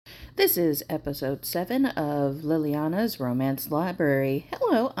This is episode 7 of Liliana's Romance Library.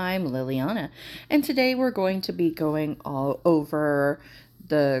 Hello, I'm Liliana, and today we're going to be going all over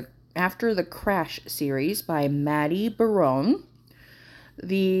the After the Crash series by Maddie Barone.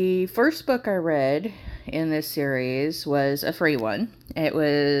 The first book I read in this series was a free one. It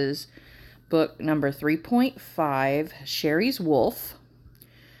was book number 3.5, Sherry's Wolf.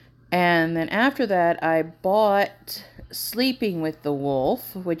 And then after that, I bought Sleeping with the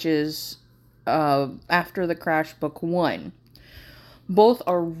Wolf, which is After the Crash Book 1. Both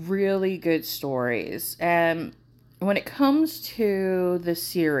are really good stories. And when it comes to the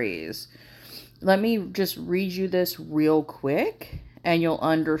series, let me just read you this real quick, and you'll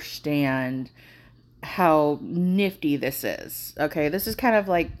understand how nifty this is. Okay, this is kind of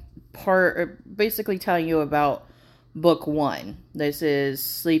like basically telling you about book 1. This is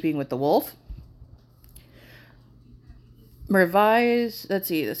Sleeping with the Wolf. This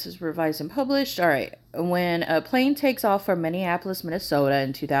is revised and published. All right. When a plane takes off from Minneapolis, Minnesota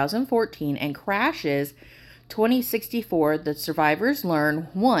in 2014 and crashes 2064, the survivors learn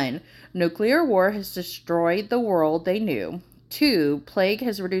 1. Nuclear war has destroyed the world they knew. 2. Plague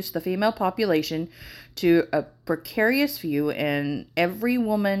has reduced the female population to a precarious few, and every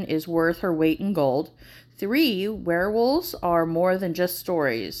woman is worth her weight in gold. 3. Werewolves are more than just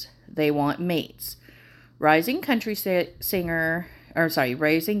stories. They want mates. Rising country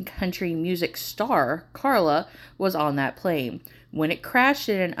music star Carla was on that plane. When it crashed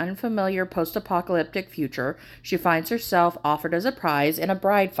in an unfamiliar post-apocalyptic future, she finds herself offered as a prize in a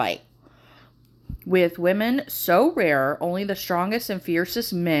bride fight. With women so rare, only the strongest and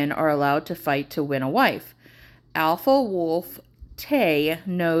fiercest men are allowed to fight to win a wife. Alpha Wolf Tay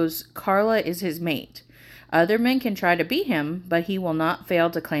knows Carla is his mate. Other men can try to beat him, but he will not fail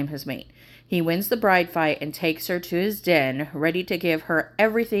to claim his mate. He wins the bride fight and takes her to his den, ready to give her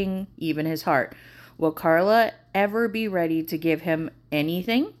everything, even his heart. Will Carla ever be ready to give him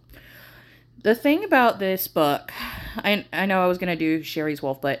anything? The thing about this book, I know I was going to do Sherry's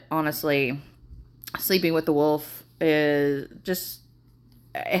Wolf, but honestly, Sleeping with the Wolf it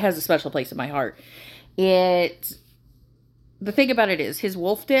has a special place in my heart. The thing about it is, his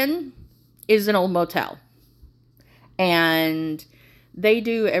wolf den is an old motel. And they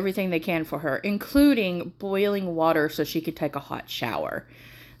do everything they can for her, including boiling water so she could take a hot shower.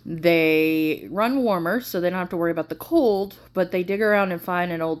 They run warmers so they don't have to worry about the cold, but they dig around and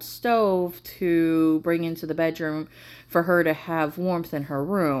find an old stove to bring into the bedroom for her to have warmth in her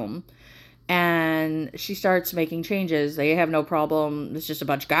room. And she starts making changes. They have no problem. It's just a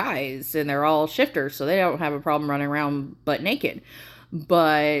bunch of guys, and they're all shifters, so they don't have a problem running around butt naked.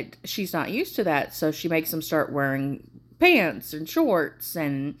 But she's not used to that, so she makes them start wearing pants and shorts,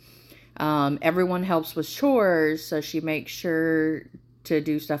 and everyone helps with chores, so she makes sure to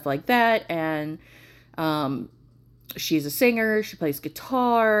do stuff like that. And she's a singer, she plays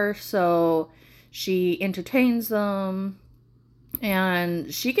guitar, so she entertains them,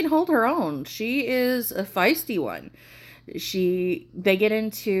 and she can hold her own. She is a feisty one. They get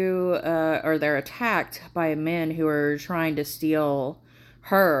into or they're attacked by men who are trying to steal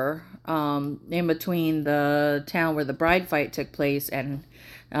her in between the town where the bride fight took place and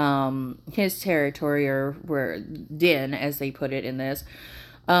his territory, or where den, as they put it in this.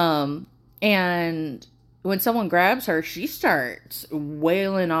 And when someone grabs her, she starts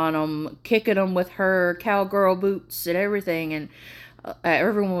wailing on them, kicking them with her cowgirl boots and everything. And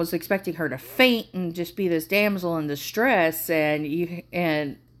everyone was expecting her to faint and just be this damsel in distress.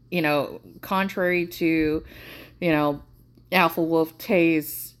 And contrary to, Alpha Wolf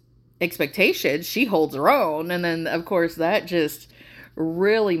Tay's expectations, she holds her own. And then, of course, that just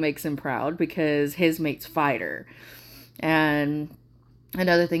really makes him proud because his mate's fighter. And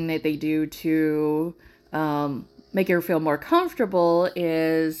another thing that they do to make her feel more comfortable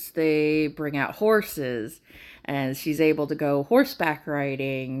is they bring out horses, and she's able to go horseback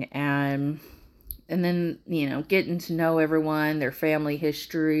riding, and then, getting to know everyone, their family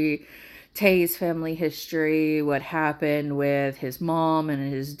history, Tay's family history, what happened with his mom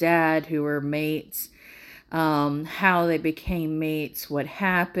and his dad who were mates, how they became mates, what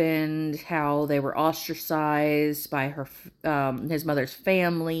happened, how they were ostracized by his mother's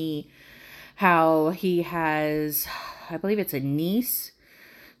family, how he has, I believe it's a niece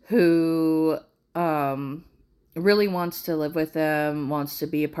who really wants to live with them, wants to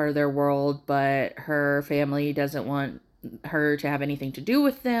be a part of their world, but her family doesn't want her to have anything to do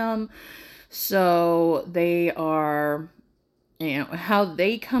with them. So they are, how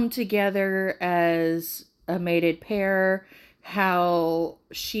they come together as a mated pair, how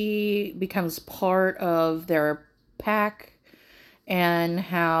she becomes part of their pack, and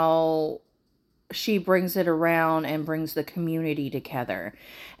how she brings it around and brings the community together.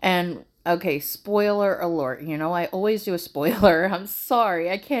 And okay, spoiler alert. You know, I always do a spoiler. I'm sorry.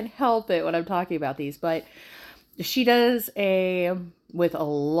 I can't help it when I'm talking about these, but she does a with a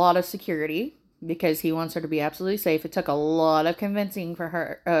lot of security because he wants her to be absolutely safe. It took a lot of convincing for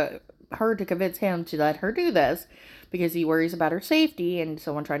her to convince him to let her do this because he worries about her safety and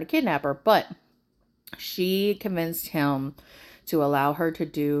someone trying to kidnap her. But she convinced him to allow her to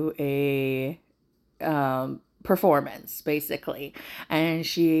do a performance, basically. And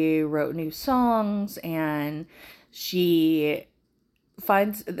she wrote new songs, and she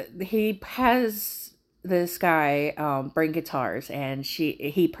finds he has this guy bring guitars, and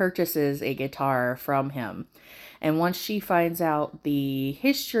he purchases a guitar from him. And once she finds out the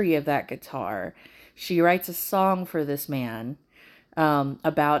history of that guitar, she writes a song for this man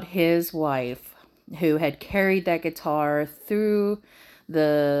about his wife who had carried that guitar through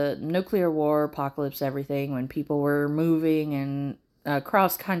the nuclear war, apocalypse, everything, when people were moving and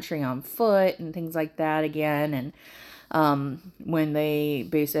cross country on foot and things like that again. And when they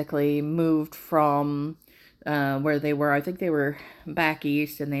basically moved from where they were, I think they were back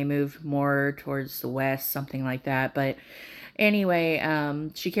east and they moved more towards the west, something like that. But anyway,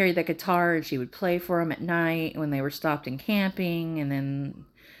 she carried that guitar and she would play for him at night when they were stopped in camping. And then,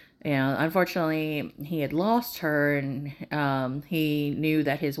 you know, unfortunately, he had lost her, and he knew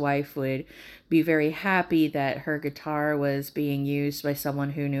that his wife would be very happy that her guitar was being used by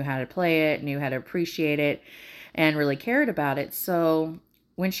someone who knew how to play it, knew how to appreciate it, and really cared about it. So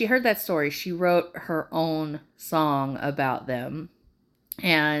when she heard that story, she wrote her own song about them.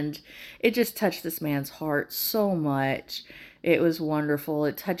 And it just touched this man's heart so much. It was wonderful.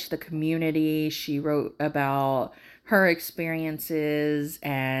 It touched the community. She wrote about her experiences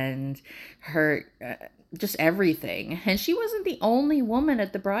and her just everything. And she wasn't the only woman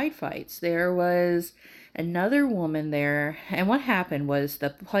at the bride fights. There was another woman there. And what happened was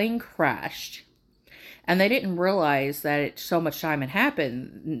the plane crashed. And they didn't realize that so much time had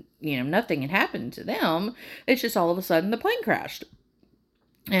happened. You know, nothing had happened to them. It's just all of a sudden the plane crashed.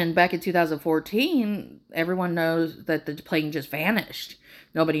 And back in 2014, everyone knows that the plane just vanished.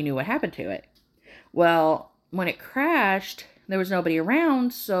 Nobody knew what happened to it. Well, when it crashed, there was nobody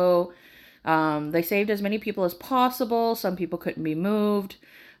around, so they saved as many people as possible. Some people couldn't be moved.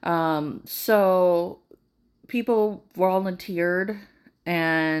 So people volunteered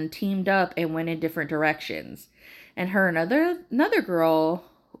and teamed up and went in different directions. And her and another girl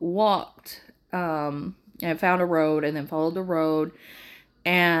walked and found a road and then followed the road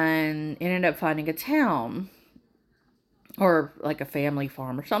and ended up finding a town or like a family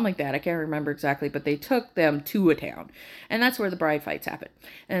farm or something like that. I can't remember exactly, but they took them to a town, and that's where the bride fights happened.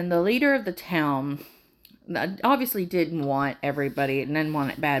 And the leader of the town obviously didn't want everybody and didn't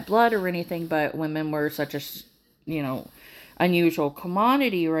want bad blood or anything, but women were such a, you know, unusual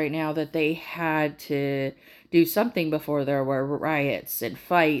commodity right now that they had to do something before there were riots and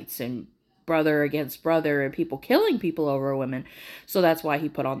fights and brother against brother and people killing people over women. So that's why he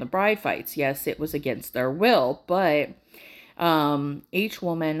put on the bride fights. Yes, it was against their will, but each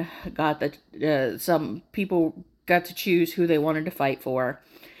woman got some people got to choose who they wanted to fight for.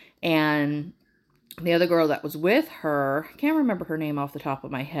 And the other girl that was with her, I can't remember her name off the top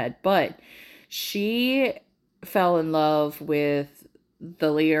of my head, but she fell in love with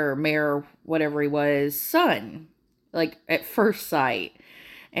the leader, mayor, whatever he was, son, like at first sight.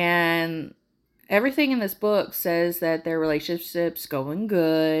 And everything in this book says that their relationship's going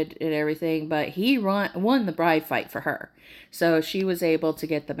good and everything, but he won the bride fight for her. So she was able to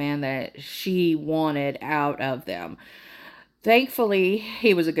get the man that she wanted out of them. Thankfully,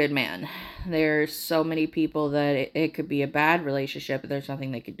 he was a good man. There's so many people that it could be a bad relationship, but there's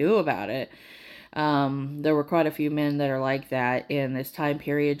nothing they could do about it. There were quite a few men that are like that in this time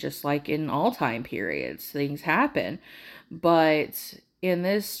period, just like in all time periods. Things happen. But in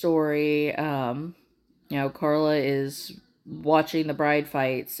this story, you know, Carla is watching the bride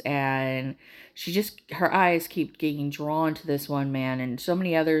fights, and her eyes keep getting drawn to this one man, and so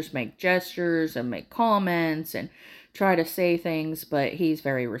many others make gestures and make comments and try to say things, but he's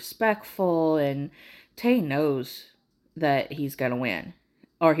very respectful, and Tay knows that he's gonna win,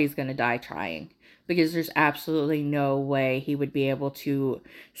 or he's gonna die trying, because there's absolutely no way he would be able to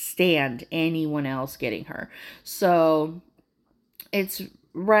stand anyone else getting her. So it's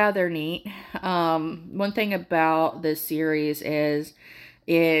rather neat. One thing about this series is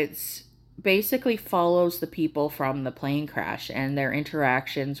it's basically follows the people from the plane crash and their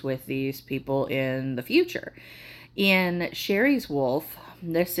interactions with these people in the future. In Sherry's Wolf,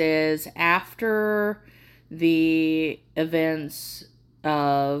 this is after the events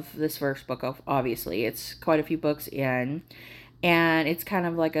of this first book. Obviously, it's quite a few books in, and it's kind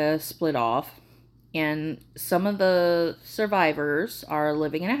of like a split off. And some of the survivors are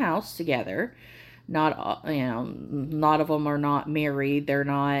living in a house together. Not, not of them are not married. They're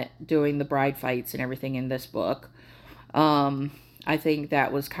not doing the bride fights and everything in this book. I think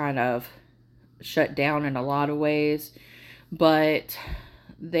that was kind of shut down in a lot of ways, but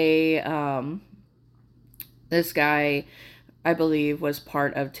they, this guy, I believe, was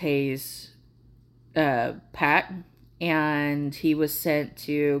part of Tay's pack, and he was sent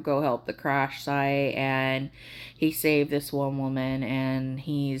to go help the crash site, and he saved this one woman, and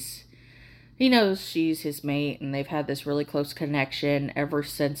he knows she's his mate, and they've had this really close connection ever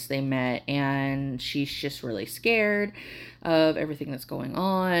since they met, and she's just really scared of everything that's going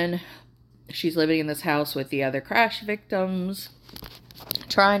on. She's living in this house with the other crash victims,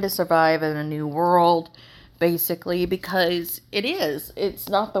 trying to survive in a new world, basically, because it's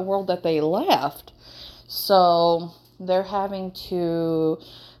not the world that they left. So they're having to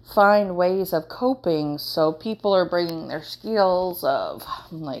find ways of coping. So people are bringing their skills of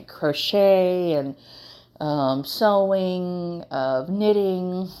like crochet and sewing, of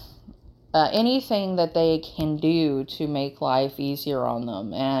knitting, anything that they can do to make life easier on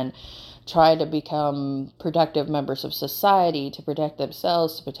them, and try to become productive members of society, to protect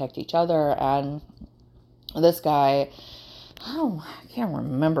themselves, to protect each other. And this guy, I can't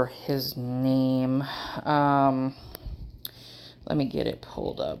remember his name. Let me get it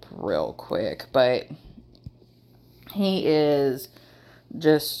pulled up real quick. But he is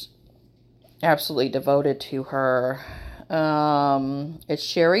just absolutely devoted to her. It's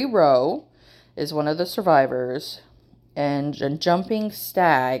Sherry Rowe is one of the survivors, and Jumping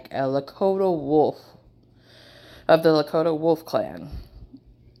Stag, a Lakota wolf of the Lakota Wolf Clan.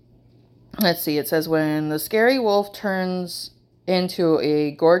 Let's see, it says, when the scary wolf turns into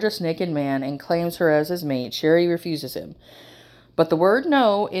a gorgeous naked man and claims her as his mate, Sherry refuses him. But the word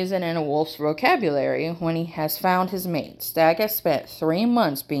no isn't in a wolf's vocabulary when he has found his mate. Stag has spent 3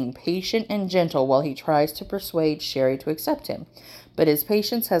 months being patient and gentle while he tries to persuade Sherry to accept him. But his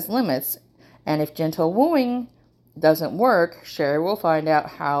patience has limits, and if gentle wooing doesn't work, Sherry will find out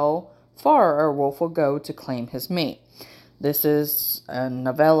how far a wolf will go to claim his mate. This is a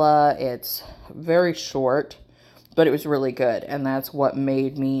novella. It's very short, but it was really good, and that's what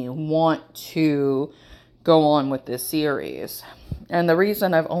made me want to go on with this series. And the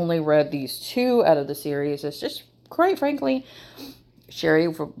reason I've only read these 2 out of the series is just, quite frankly,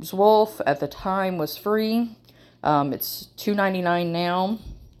 Sherry's Wolf at the time was free. It's $2.99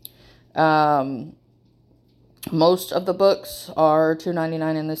 now. Most of the books are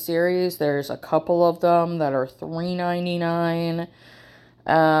 $2.99 in the series. There's a couple of them that are $3.99.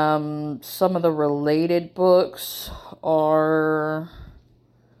 Some of the related books are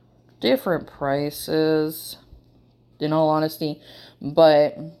different prices, in all honesty,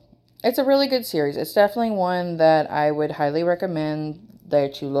 but it's a really good series. It's definitely one that I would highly recommend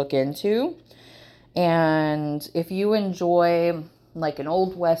that you look into. And if you enjoy like an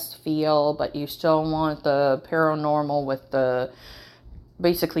Old West feel, but you still want the paranormal with the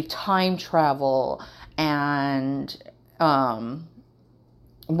basically time travel and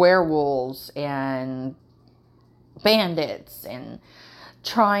werewolves and bandits and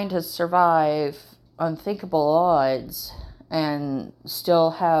trying to survive unthinkable odds and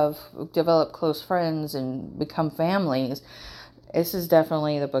still develop close friends and become families, this is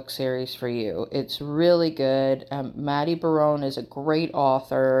definitely the book series for you. It's really good. Maddie Barone is a great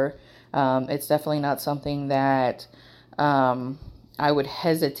author. It's definitely not something that I would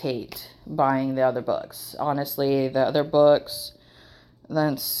hesitate buying the other books. Honestly, the other books,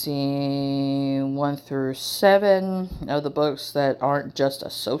 let's see, 1 through 7 of the books that aren't just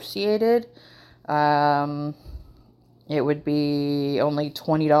associated, it would be only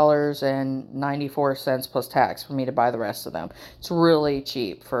 $20.94 plus tax for me to buy the rest of them. It's really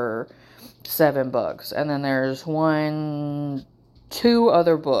cheap for 7 books. And then there's 2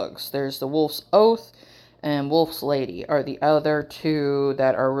 other books. There's The Wolf's Oath and Wolf's Lady are the other 2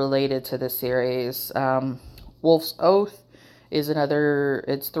 that are related to the series. Wolf's Oath is another,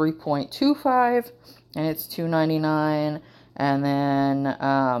 it's 3.25 and it's $2.99. And then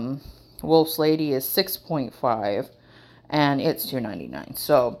Wolf's Lady is 6.5 and it's $2.99.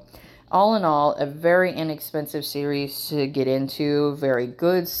 So all in all, a very inexpensive series to get into, very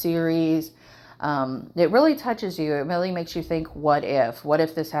good series. It really touches you. It really makes you think, what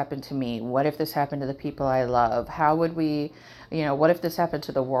if this happened to me? What if this happened to the people I love? How would we, what if this happened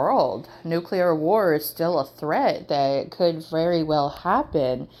to the world? Nuclear war is still a threat that could very well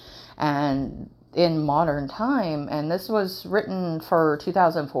happen. And in modern time, and this was written for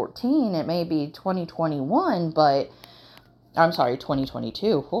 2014. It may be 2021, but I'm sorry,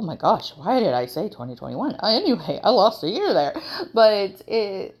 2022. Oh my gosh, why did I say 2021? Anyway, I lost a year there. But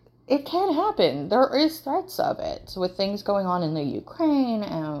it can happen. There is threats of it with things going on in the Ukraine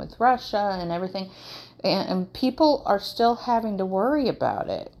and with Russia and everything. And people are still having to worry about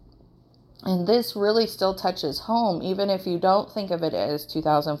it. And this really still touches home, even if you don't think of it as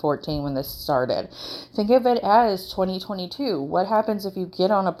 2014 when this started. Think of it as 2022. What happens if you get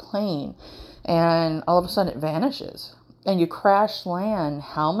on a plane and all of a sudden it vanishes and you crash land?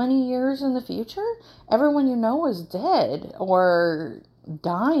 How many years in the future? Everyone you know is dead or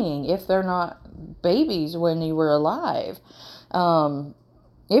dying if they're not babies when you were alive.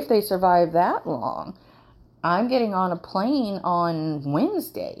 If they survive that long. I'm getting on a plane on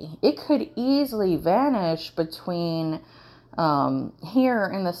Wednesday. It could easily vanish between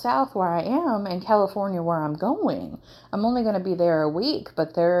here in the South where I am and California where I'm going. I'm only going to be there a week,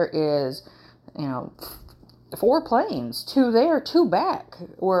 but there is, 4 planes, 2 there, 2 back,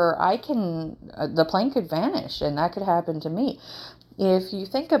 where the plane could vanish, and that could happen to me. If you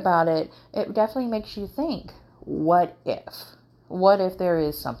think about it, it definitely makes you think, what if? What if there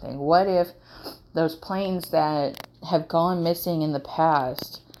is something? What if those planes that have gone missing in the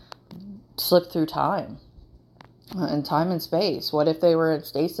past slipped through time and space? What if they were in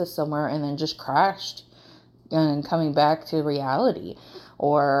stasis somewhere and then just crashed and coming back to reality?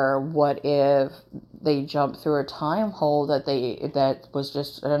 Or what if they jumped through a time hole that was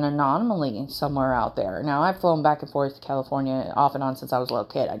just an anomaly somewhere out there? Now, I've flown back and forth to California off and on since I was a little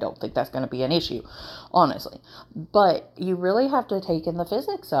kid. I don't think that's going to be an issue, honestly. But you really have to take in the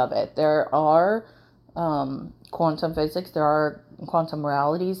physics of it. There are quantum physics. There are quantum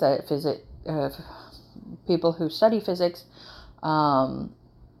realities that people who study physics,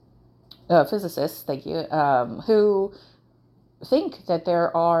 physicists, thank you, who think that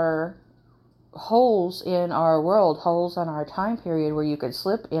there are holes in our world, holes in our time period where you could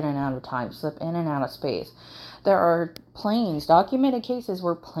slip in and out of time, slip in and out of space. There are documented cases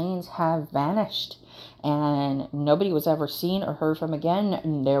where planes have vanished and nobody was ever seen or heard from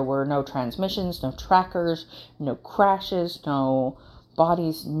again. There were no transmissions, no trackers, no crashes, no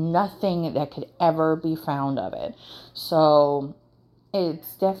bodies, nothing that could ever be found of it. So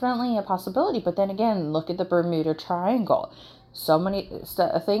it's definitely a possibility. But then again, look at the Bermuda Triangle. So many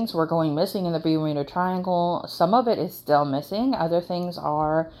things were going missing in the Bermuda Triangle. Some of it is still missing. Other things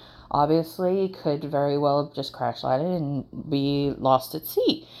are obviously could very well have just crash landed and be lost at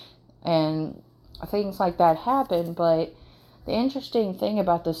sea. And things like that happen. But the interesting thing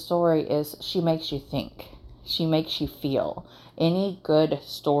about this story is she makes you think. She makes you feel. Any good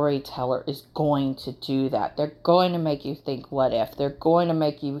storyteller is going to do that. They're going to make you think, what if? They're going to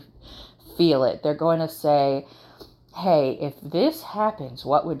make you feel it. They're going to say, hey, if this happens,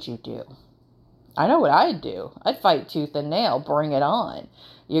 what would you do? I know what I'd do. I'd fight tooth and nail. Bring it on.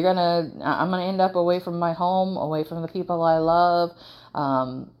 I'm going to end up away from my home, away from the people I love.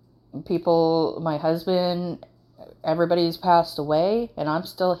 My husband, everybody's passed away and I'm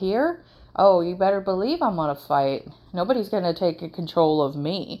still here. Oh, you better believe I'm going to fight. Nobody's going to take control of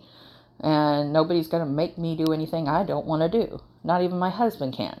me. And nobody's going to make me do anything I don't want to do. Not even my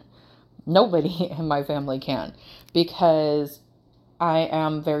husband can. Nobody in my family can, because I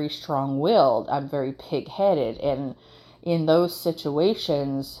am very strong-willed. I'm very pig-headed, and in those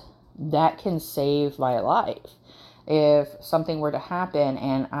situations, that can save my life. If something were to happen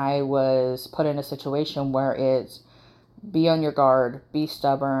and I was put in a situation where it's be on your guard, be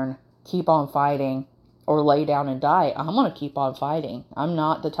stubborn, keep on fighting, or lay down and die, I'm going to keep on fighting. I'm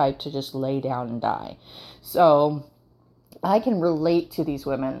not the type to just lay down and die. So I can relate to these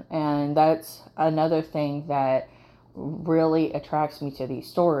women, and that's another thing that really attracts me to these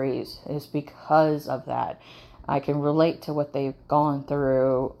stories, is because of that. I can relate to what they've gone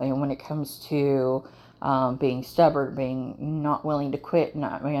through, and when it comes to being stubborn, being not willing to quit,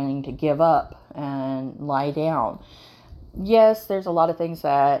 not willing to give up and lie down. Yes, there's a lot of things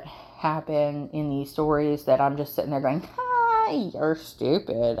that happen in these stories that I'm just sitting there going, you're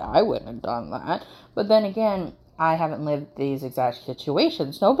stupid. I wouldn't have done that. But then again, I haven't lived these exact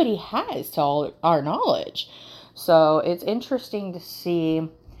situations. Nobody has, to all our knowledge. So it's interesting to see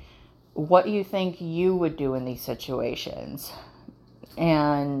what you think you would do in these situations.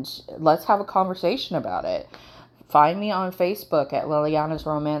 And let's have a conversation about it. Find me on Facebook at Liliana's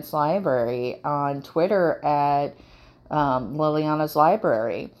Romance Library, on Twitter at Liliana's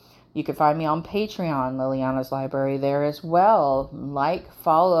Library. You can find me on Patreon, Liliana's Library, there as well. Like,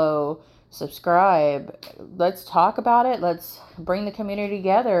 follow, subscribe. Let's talk about it. Let's bring the community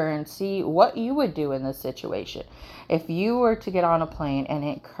together and see what you would do in this situation. If you were to get on a plane and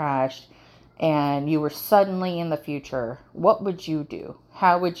it crashed and you were suddenly in the future, what would you do?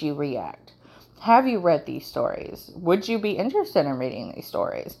 How would you react? Have you read these stories? Would you be interested in reading these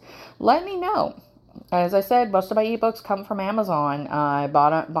stories? Let me know. As I said, most of my ebooks come from Amazon. I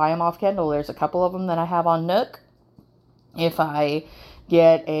buy them off Kindle. There's a couple of them that I have on Nook. If I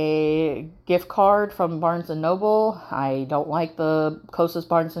get a gift card from Barnes & Noble, I don't like the closest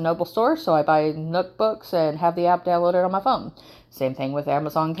Barnes & Noble store, so I buy Nook books and have the app downloaded on my phone. Same thing with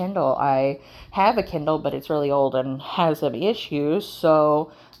Amazon Kindle. I have a Kindle, but it's really old and has some issues,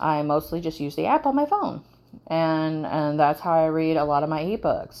 so I mostly just use the app on my phone. And that's how I read a lot of my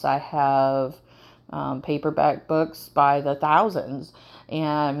ebooks. I have paperback books by the thousands,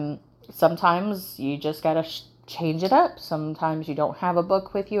 and sometimes you just gotta change it up. Sometimes you don't have a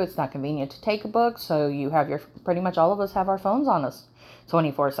book with you. It's not convenient to take a book, so you have pretty much all of us have our phones on us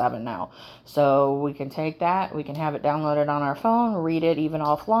 24/7 now. So we can take that, we can have it downloaded on our phone, read it even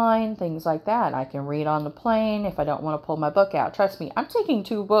offline, things like that. I can read on the plane if I don't want to pull my book out. Trust me, I'm taking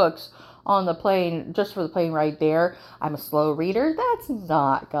 2 books on the plane just for the plane right there. I'm a slow reader. That's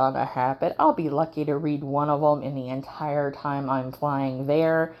not gonna happen. I'll be lucky to read one of them in the entire time I'm flying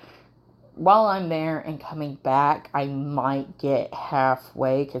there. While I'm there and coming back, I might get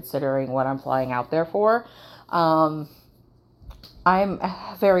halfway considering what I'm flying out there for. I'm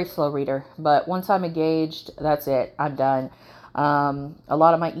a very slow reader, but once I'm engaged, that's it. I'm done. A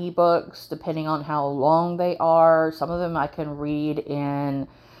lot of my ebooks, depending on how long they are, some of them I can read in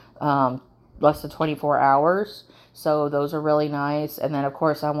less than 24 hours. So those are really nice. And then, of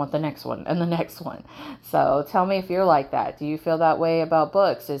course, I want the next one and the next one. So tell me if you're like that. Do you feel that way about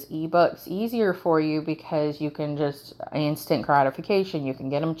books? Is ebooks easier for you because you can just instant gratification? You can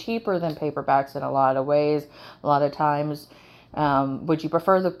get them cheaper than paperbacks in a lot of ways. A lot of times, would you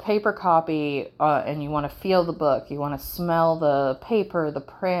prefer the paper copy and you want to feel the book? You want to smell the paper, the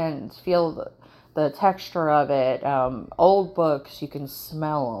print, feel the texture of it. Old books, you can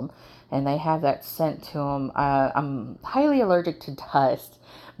smell them, and they have that scent to them. I'm highly allergic to dust,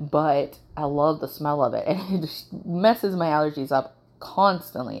 but I love the smell of it, and it just messes my allergies up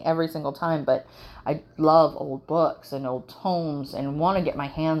constantly, every single time. But I love old books and old tomes and want to get my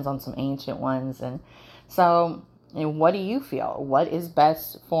hands on some ancient ones. And so, and what do you feel? What is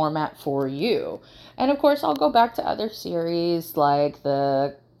best format for you? And of course, I'll go back to other series like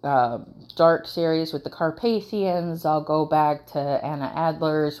the Dark series with the Carpathians. I'll go back to Anna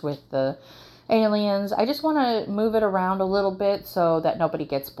Adler's with the aliens. I just want to move it around a little bit so that nobody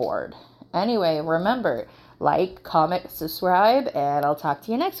gets bored. Anyway, remember, like, comment, subscribe, and I'll talk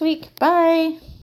to you next week. Bye!